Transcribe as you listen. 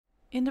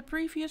In the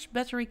previous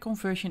battery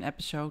conversion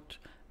episode,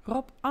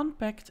 Rob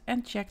unpacked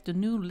and checked the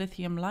new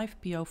Lithium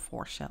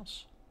LiFePO4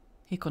 cells.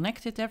 He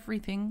connected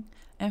everything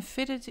and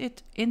fitted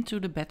it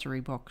into the battery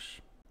box.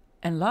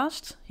 And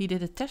last, he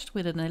did a test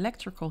with an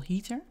electrical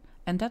heater,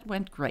 and that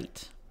went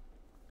great.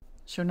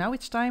 So now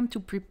it's time to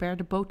prepare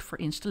the boat for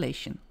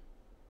installation.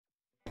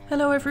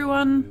 Hello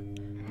everyone,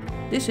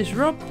 this is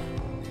Rob.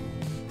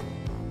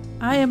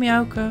 I am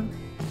Jouke,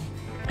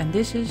 and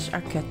this is our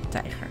cat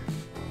Tijger.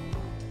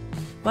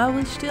 While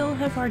we still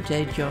have our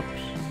day jobs,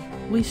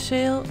 we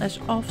sail as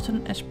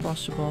often as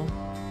possible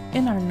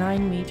in our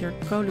 9-meter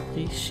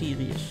colibri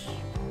Sirius.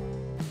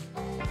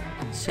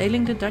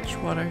 Sailing the Dutch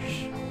waters,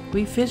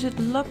 we visit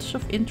lots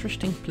of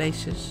interesting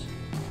places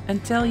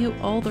and tell you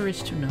all there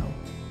is to know.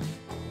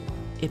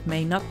 It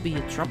may not be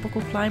a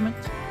tropical climate,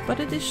 but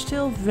it is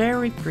still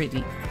very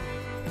pretty.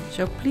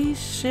 So please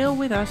sail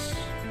with us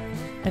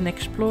and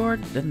explore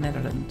the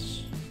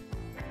Netherlands.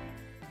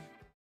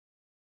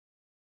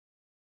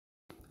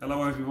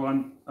 Hello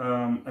everyone,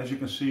 as you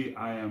can see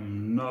I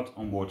am not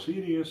on board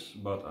Sirius,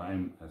 but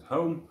I'm at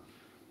home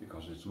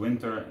because it's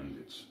winter and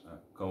it's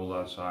cold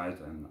outside,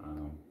 and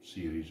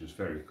Sirius is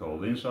very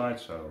cold inside,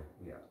 so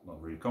yeah, not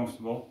really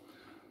comfortable.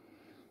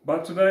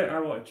 But today I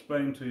will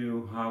explain to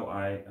you how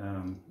I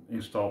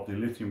installed the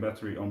lithium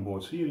battery on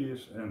board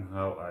Sirius and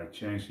how I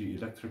changed the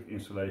electric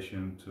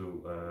installation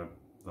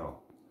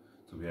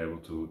to be able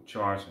to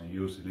charge and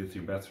use the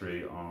lithium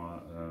battery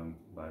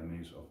by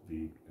means of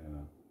the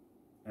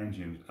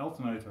engine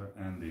alternator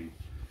and the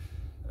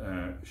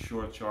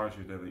short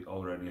charger that we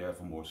already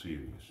have on board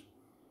Sirius.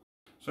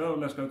 So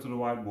let's go to the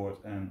whiteboard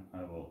and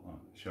I will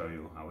show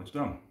you how it's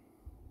done.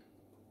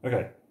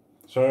 Okay,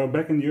 so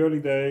back in the early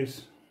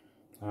days,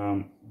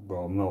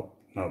 well, not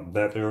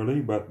that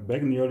early, but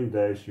back in the early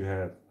days you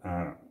had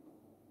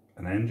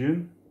an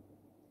engine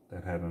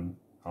that had an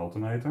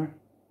alternator,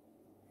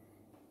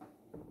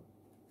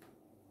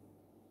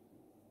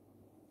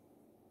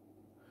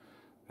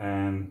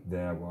 and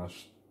there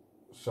was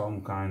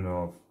some kind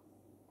of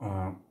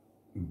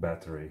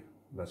battery,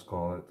 let's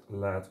call it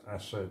lead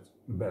acid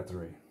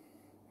battery.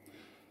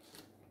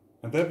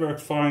 And that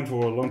worked fine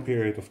for a long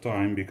period of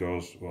time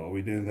because, well,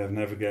 we didn't have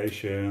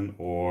navigation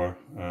or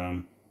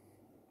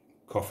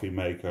coffee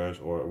makers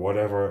or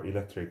whatever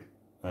electric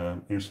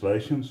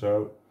installation.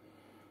 So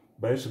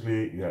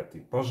basically you had the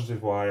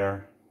positive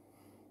wire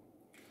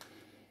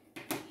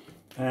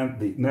and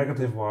the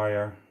negative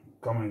wire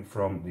coming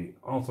from the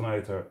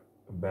alternator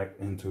back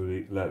into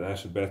the lead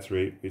acid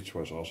battery, which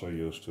was also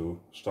used to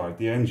start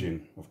the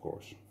engine, of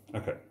course.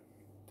 Okay.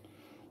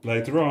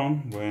 Later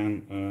on,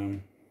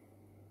 when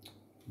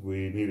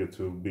we needed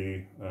to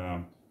be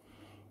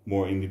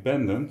more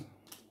independent,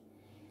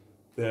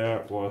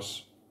 there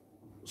was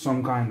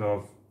some kind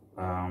of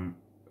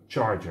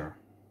charger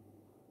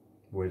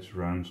which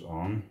runs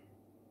on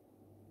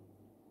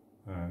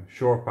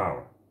shore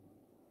power.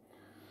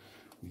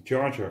 The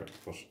charger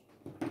was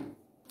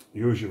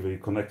usually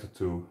connected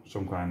to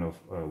some kind of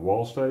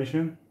wall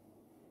station,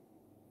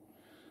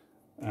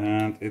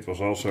 and it was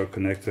also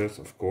connected,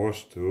 of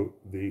course, to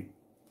the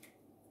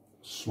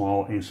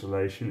small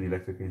installation,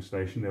 electric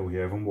installation that we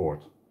have on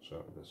board.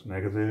 So that's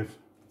negative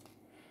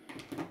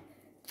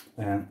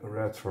and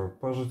red for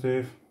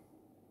positive,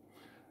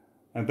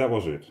 and that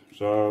was it.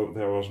 So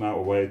there was now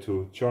a way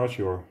to charge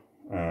your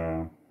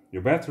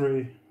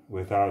battery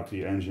without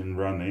the engine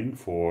running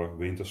for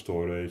winter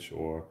storage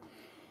or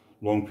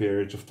long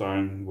periods of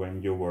time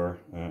when you were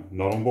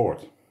not on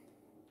board.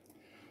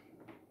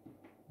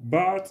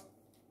 But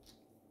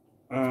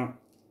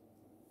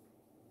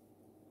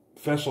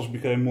vessels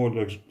became more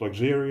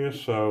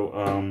luxurious,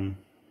 so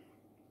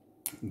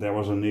there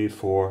was a need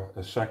for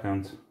a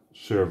second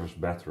service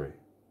battery,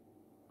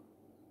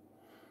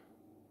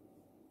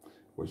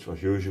 which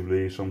was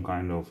usually some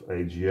kind of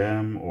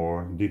AGM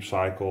or deep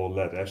cycle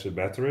lead acid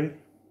battery,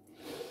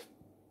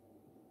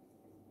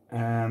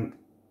 and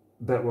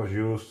that was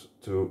used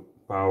to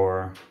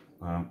power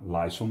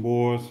lights on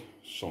board,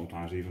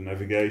 sometimes even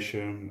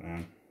navigation,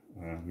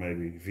 and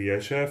maybe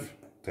VHF,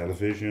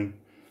 television,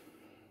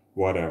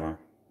 whatever.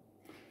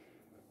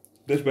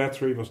 This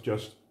battery was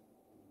just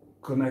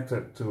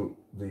connected to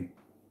the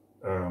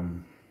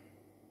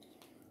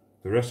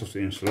rest of the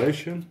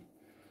installation,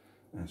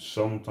 and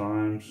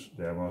sometimes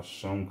there was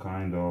some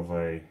kind of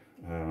a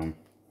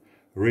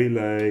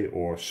relay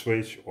or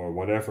switch or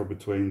whatever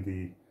between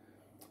the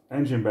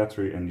engine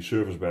battery and the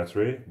service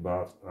battery,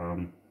 but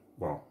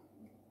well,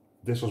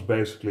 this was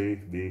basically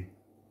the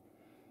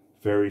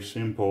very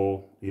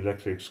simple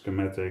electric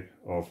schematic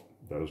of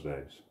those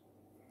days.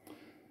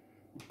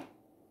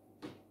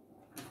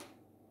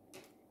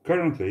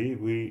 Currently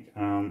we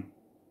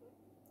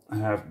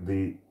have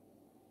the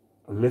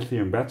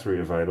lithium battery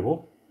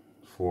available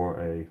for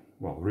a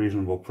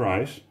reasonable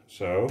price,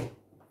 so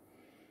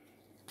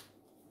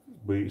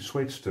we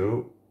switched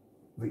to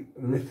the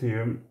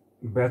lithium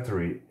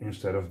battery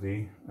instead of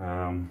the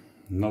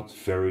not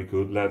very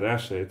good lead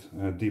acid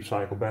deep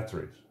cycle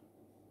batteries.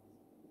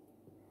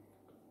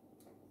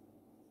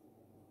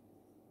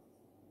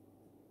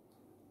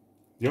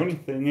 The only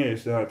thing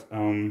is that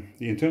the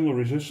internal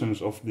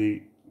resistance of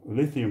the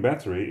lithium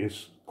battery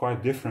is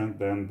quite different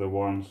than the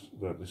ones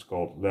that is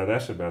called lead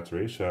acid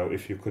battery. So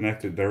if you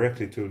connect it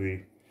directly to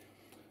the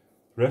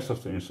rest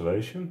of the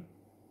installation,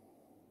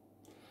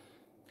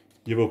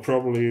 you will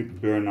probably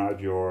burn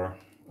out your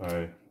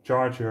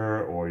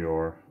charger or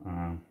your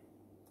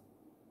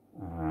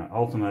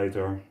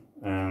alternator,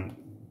 and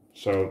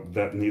so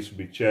that needs to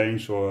be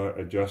changed or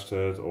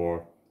adjusted,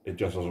 or it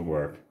just doesn't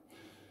work.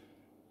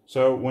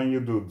 So when you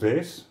do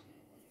this,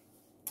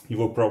 you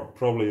will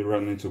probably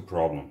run into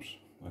problems.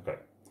 Okay,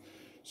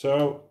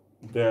 so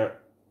there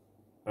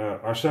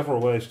are several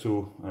ways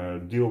to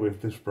deal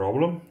with this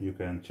problem. You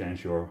can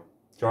change your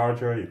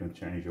charger, you can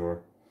change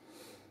your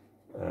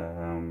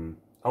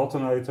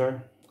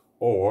alternator,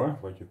 or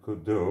what you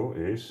could do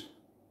is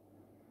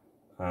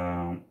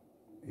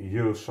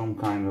use some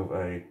kind of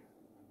a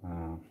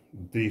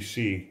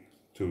DC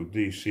to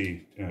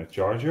DC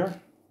charger,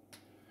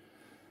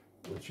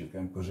 which you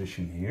can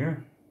position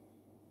here.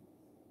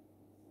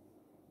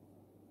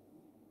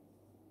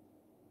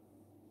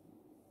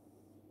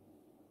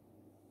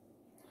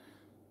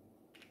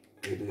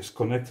 It is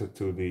connected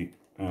to the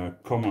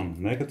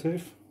common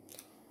negative.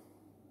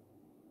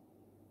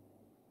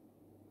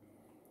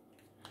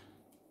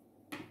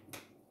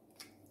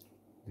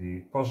 The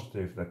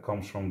positive that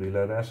comes from the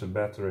lead acid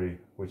battery,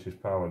 which is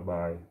powered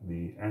by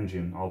the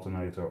engine,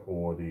 alternator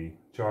or the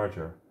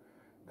charger,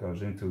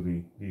 goes into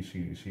the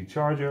DC-DC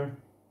charger,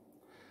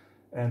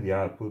 and the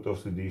output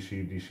of the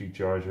DC-DC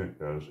charger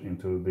goes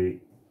into the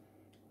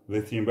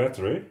lithium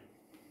battery.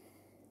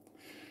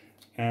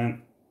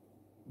 And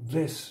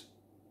this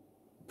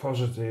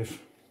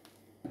positive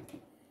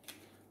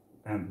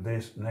and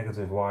this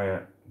negative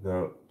wire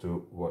go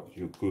to what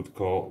you could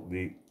call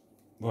the,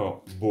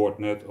 well, board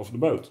net of the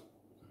boat.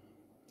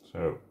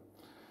 So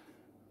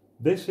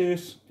this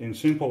is, in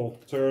simple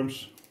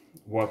terms,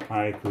 what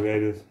I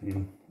created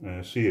in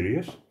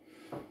Sirius.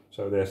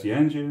 So there's the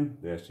engine,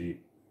 there's the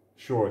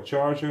shore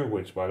charger,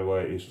 which by the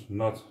way is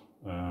not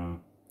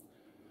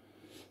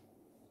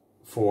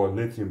for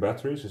lithium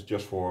batteries, it's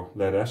just for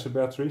lead acid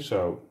batteries.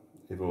 So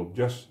it will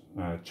just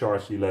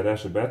charge the lead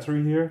acid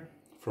battery here.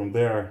 From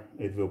there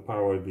it will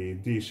power the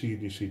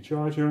DC-DC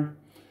charger,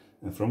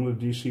 and from the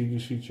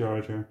DC-DC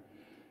charger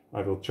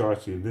I will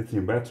charge the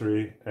lithium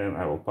battery and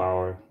I will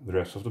power the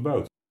rest of the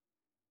boat.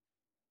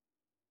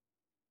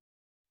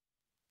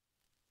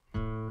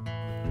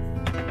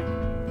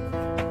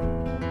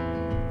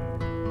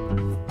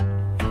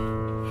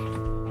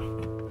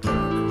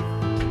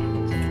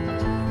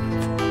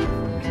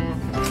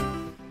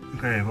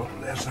 Okay, well,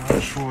 there's the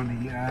hose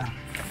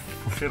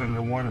for filling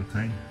the water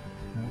tank.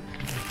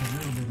 It's a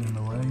little bit in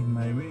the way,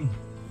 maybe.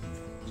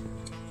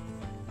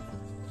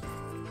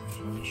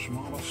 So the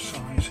smallest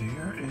size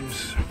here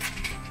is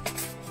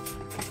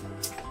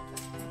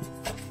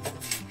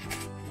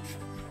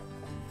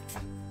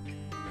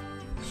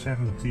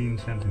 17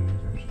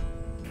 centimeters.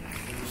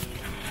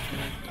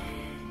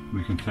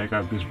 We can take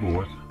out this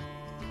board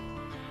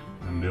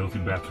and build the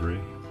battery,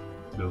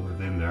 build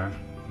it in there,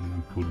 and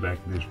then put back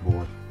this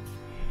board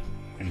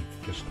and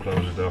just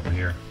close it over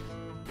here.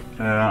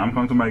 I'm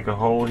going to make a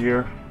hole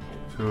here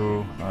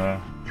to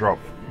drop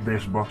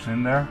this box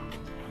in there,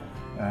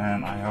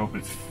 and I hope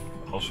it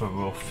also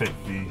will fit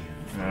the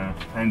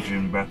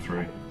engine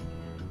battery.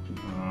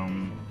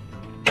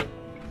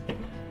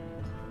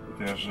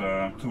 There's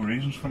two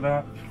reasons for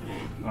that.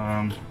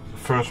 The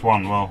first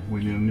one, well,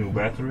 we need a new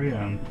battery,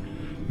 and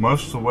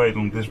most of the weight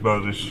on this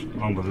boat is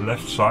on the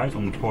left side,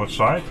 on the port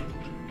side,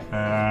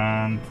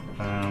 and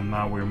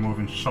now we're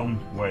moving some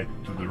weight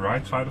to the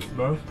right side of the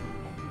boat.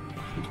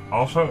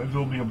 Also, it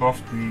will be above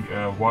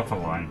the water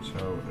line,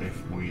 so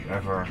if we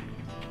ever,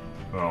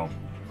 well,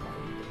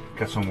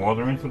 get some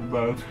water into the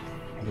boat,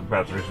 the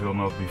batteries will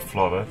not be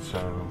flooded,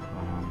 so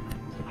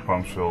the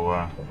pumps will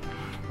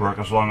work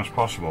as long as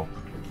possible.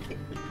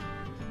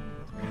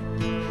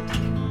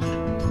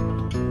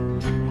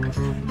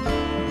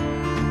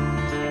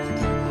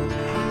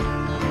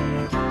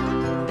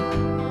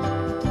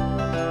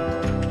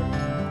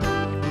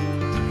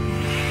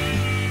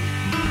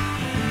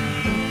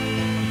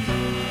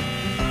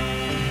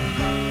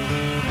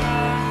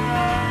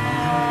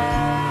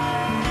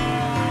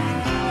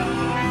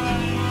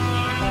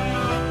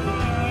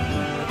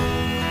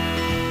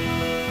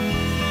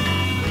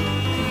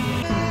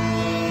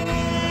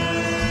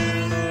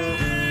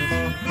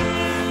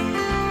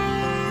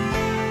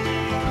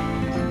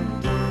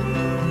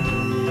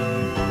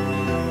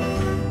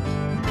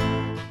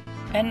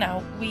 And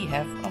now we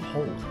have a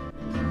hole.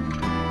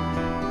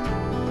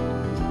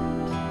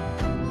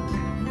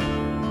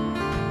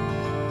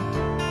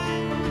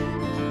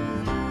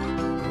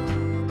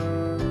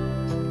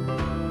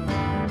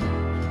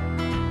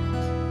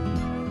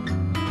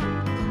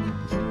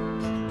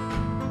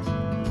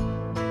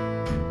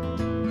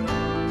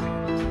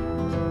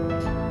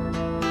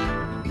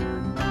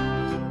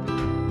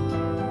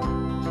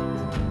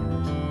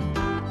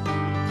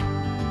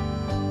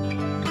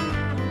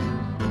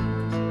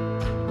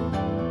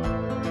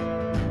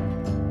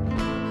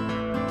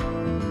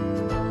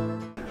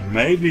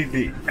 maybe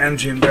the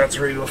engine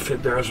battery will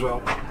fit there as well,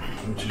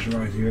 which is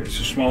right here. It's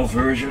a small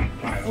version.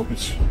 I hope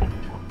it's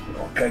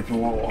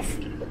capable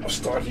of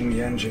starting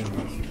the engine.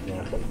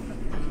 Yeah.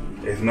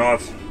 If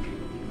not,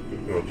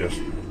 we'll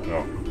just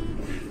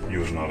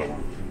use another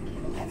one.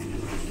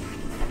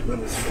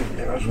 Will it fit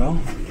there as well?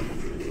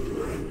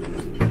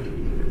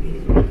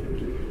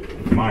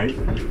 Might.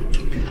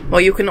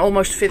 Well, you can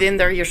almost fit in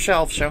there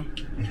yourself, so.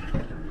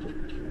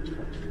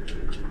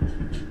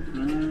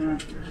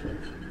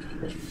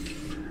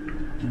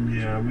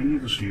 Yeah, we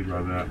need to see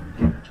about that.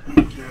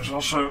 There's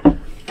also a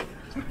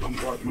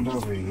compartment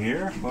over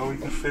here where we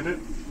can fit it,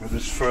 but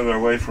it's further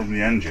away from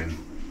the engine,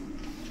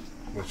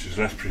 which is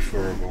less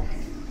preferable.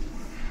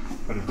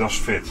 But it does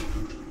fit.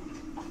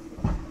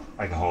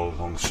 I can hold it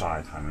on the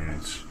side. I mean,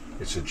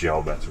 it's a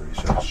gel battery,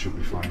 so it should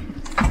be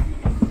fine.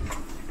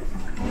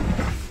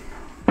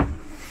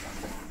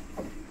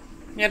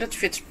 Yeah, that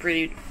fits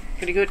pretty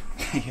good.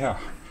 Yeah,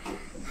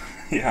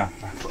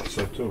 I thought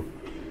so too.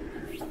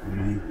 I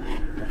mean,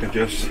 I can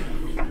just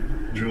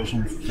drill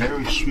some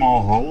very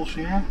small holes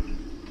here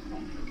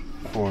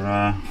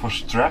for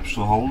straps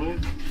to hold it.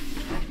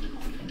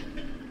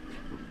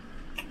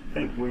 I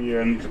think we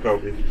need to go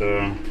with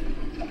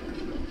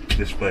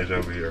this place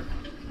over here.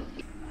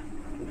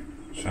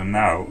 So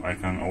now I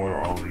can order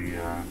all the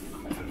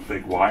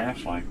thick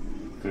wires, like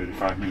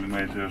 35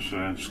 millimeters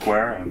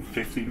square and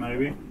 50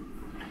 maybe,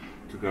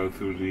 to go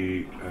to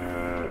the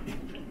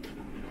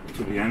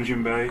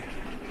engine bay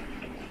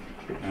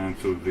and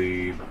to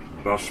the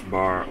bus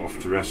bar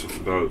of the rest of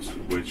the boat,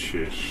 which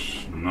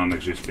is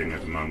non-existing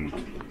at the moment.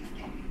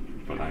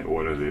 But I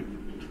ordered it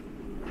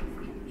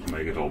to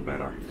make it all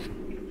better.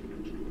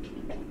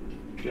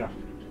 Yeah.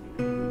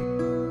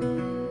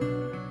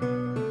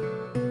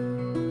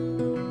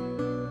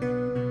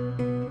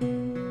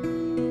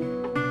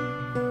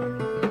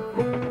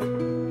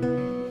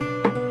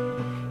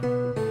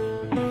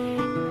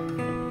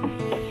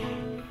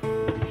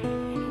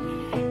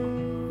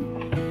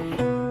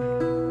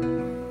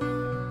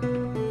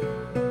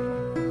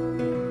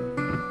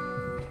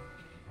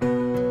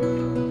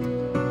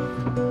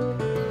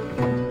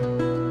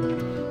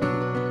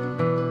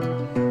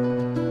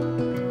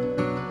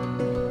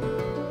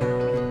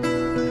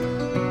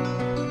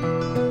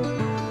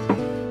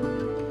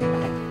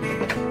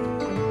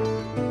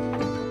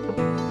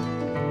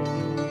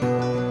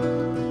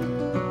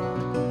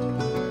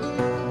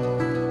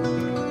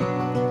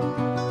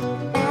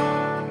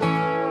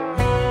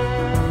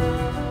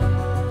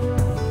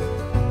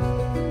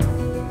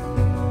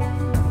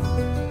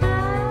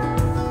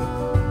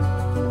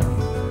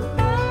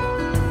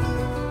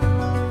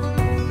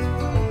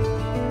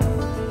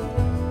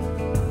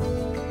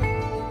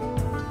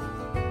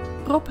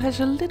 Rob has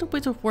a little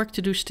bit of work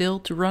to do still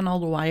to run all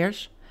the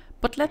wires,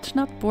 but let's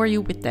not bore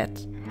you with that.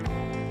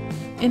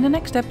 In the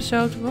next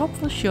episode, Rob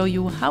will show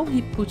you how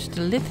he puts the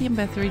lithium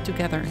battery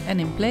together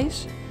and in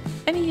place,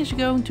 and he is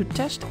going to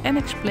test and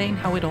explain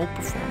how it all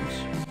performs.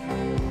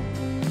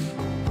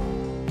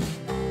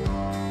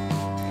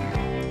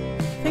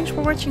 Thanks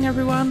for watching,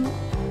 everyone.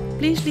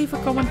 Please leave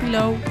a comment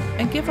below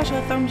and give us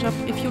a thumbs up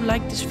if you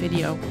like this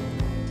video.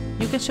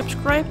 You can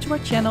subscribe to our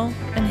channel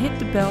and hit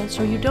the bell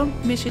so you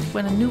don't miss it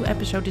when a new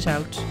episode is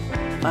out.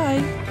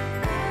 Bye!